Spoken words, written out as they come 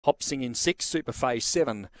Hopsing in 6, Super Phase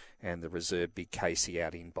 7, and the reserve Big Casey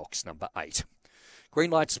out in box number 8. Green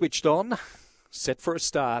light switched on, set for a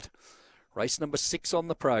start. Race number 6 on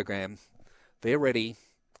the program. They're ready.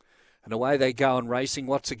 And away they go, and racing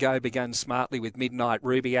What's a Go began smartly with Midnight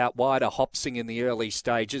Ruby out wide, a Hopsing in the early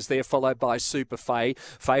stages. They're followed by Super Fay,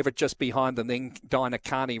 favourite just behind them, then Dinah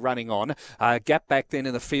Carney running on. Gap back then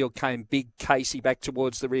in the field came Big Casey back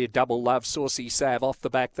towards the rear, Double Love, Saucy Sav off the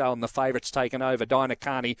back though, and the favourites taken over. Dinah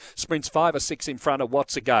Carney sprints 5 or 6 in front of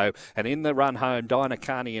What's a Go, and in the run home, Dinah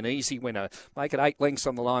Carney an easy winner. Make it 8 lengths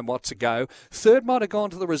on the line, What's a Go. Third might have gone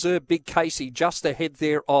to the reserve Big Casey, just ahead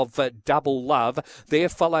there of Double Love. They're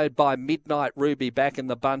followed by Midnight Ruby back in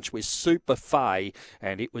the bunch with Super Fay,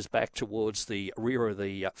 and it was back towards the rear of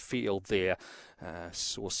the field there.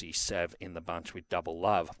 Saucy Sav in the bunch with Double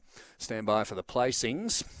Love. Stand by for the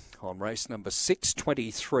placings on race number 6,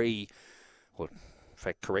 23, or in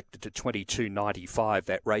fact corrected to 22.95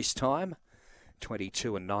 that race time,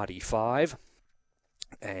 22 and 95.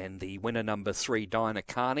 And the winner number 3, Dinah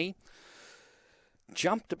Carney,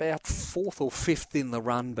 jumped about 4th or 5th in the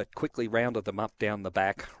run, but quickly rounded them up down the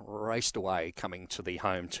back, raced away coming to the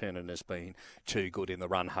home turn, and has been too good in the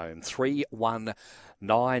run home. 3, 1,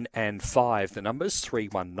 9 and 5 the numbers, 3,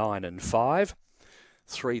 1, 9 and 5.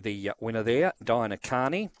 3 the winner there, Dinah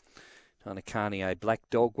Carney. Dinah Carney, a black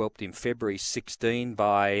dog, whelped in February 16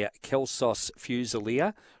 by Kelsos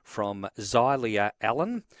Fusilier from Xylia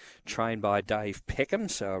Allen, trained by Dave Peckham,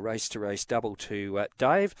 so a race-to-race double to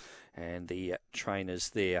Dave. And the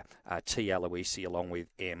trainers there are T. Aloisi along with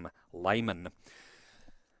M. Lehman.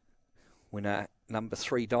 Winner number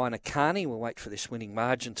 3, Dinah Carney. We'll wait for this winning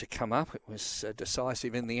margin to come up. It was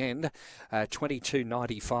decisive in the end.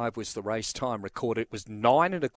 22.95 was the race time recorded. It was 9 1/4